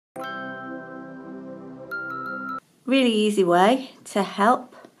really easy way to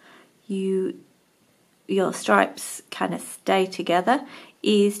help your stripes kind of stay together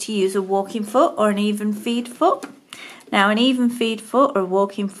is to use a walking foot or an even feed foot. Now an even feed foot or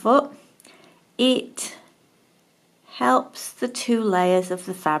walking foot, it helps the two layers of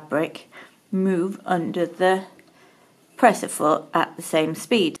the fabric move under the presser foot at the same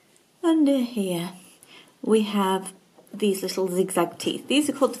speed. Under here we have these little zigzag teeth. These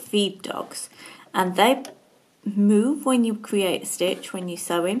are called the feed dogs, and they move when you create a stitch, when you're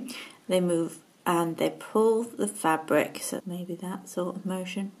sewing. They move and they pull the fabric, so maybe that sort of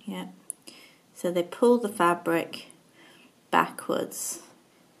motion, yeah. So they pull the fabric backwards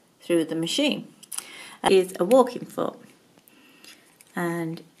through the machine. It is a walking foot,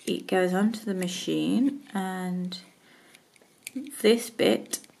 and it goes onto the machine, and this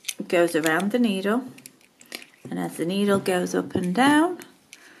bit goes around the needle, and as the needle goes up and down,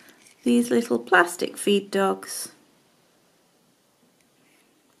 these little plastic feed dogs,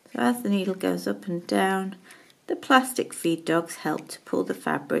 so as the needle goes up and down, the plastic feed dogs help to pull the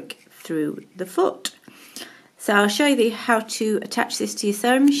fabric through the foot. So I'll show you how to attach this to your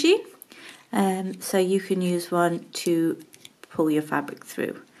sewing machine, so you can use one to pull your fabric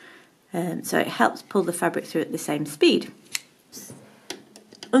through. So it helps pull the fabric through at the same speed.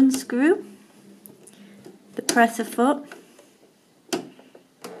 Unscrew the presser foot.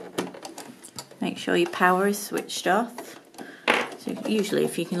 Make sure your power is switched off. So usually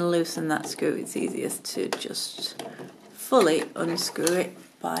if you can loosen that screw, it's easiest to just fully unscrew it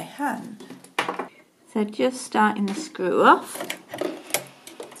by hand. So just starting the screw off.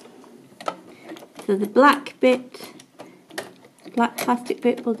 So the black plastic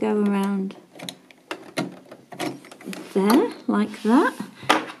bit will go around there, like that.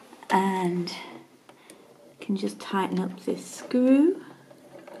 And you can just tighten up this screw.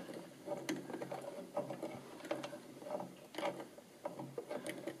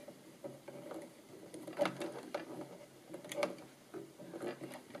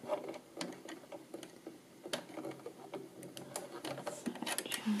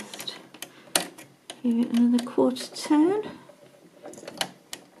 Give it another quarter turn.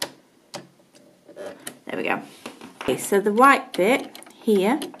 There we go. Okay, so the white bit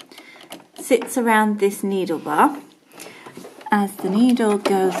here sits around this needle bar. As the needle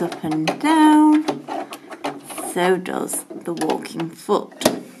goes up and down, so does the walking foot.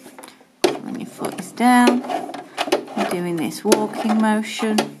 When your foot is down, you're doing this walking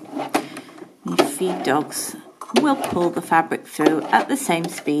motion. Your feed dogs will pull the fabric through at the same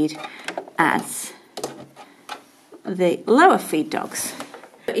speed as the lower feed dogs.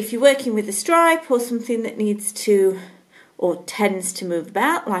 But if you're working with a stripe or something that needs to or tends to move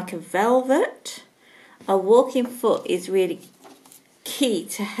about, like a velvet, a walking foot is really key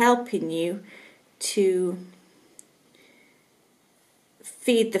to helping you to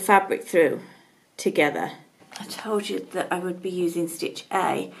feed the fabric through together. I told you that I would be using stitch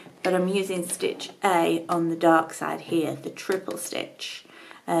A, but I'm using stitch A on the dark side here, the triple stitch.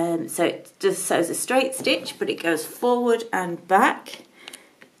 So it just sews a straight stitch, but it goes forward and back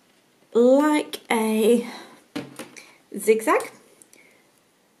like a zigzag,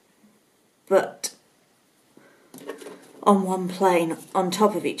 but on one plane on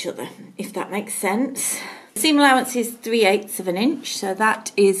top of each other, if that makes sense. Seam allowance is 3/8 of an inch, so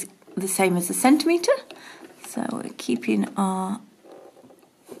that is the same as a centimetre. So we're keeping our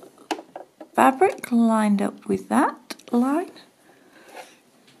fabric lined up with that line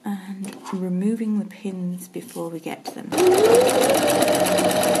and removing the pins before we get to them.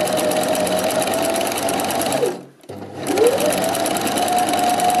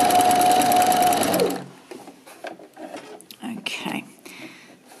 Okay,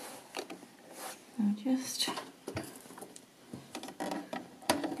 I'm just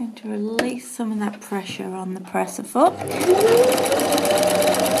going to release some of that pressure on the presser foot.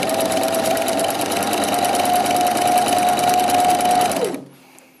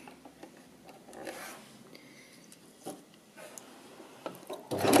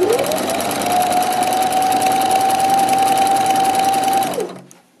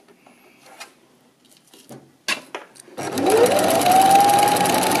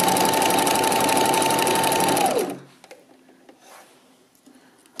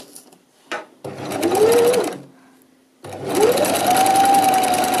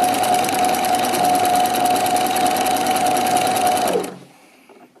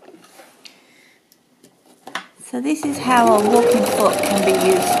 So this is how a walking foot can be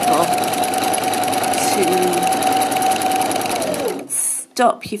useful to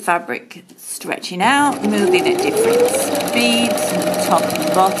stop your fabric stretching out, moving at different speeds, top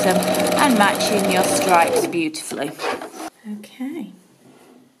and bottom, and matching your stripes beautifully. Okay,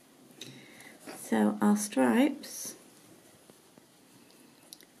 so our stripes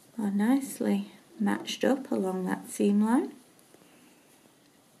are nicely matched up along that seam line.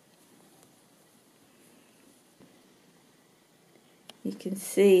 You can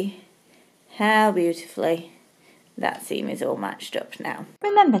see how beautifully that seam is all matched up now.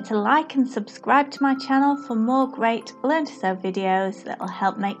 Remember to like and subscribe to my channel for more great Learn to Sew videos that will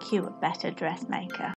help make you a better dressmaker.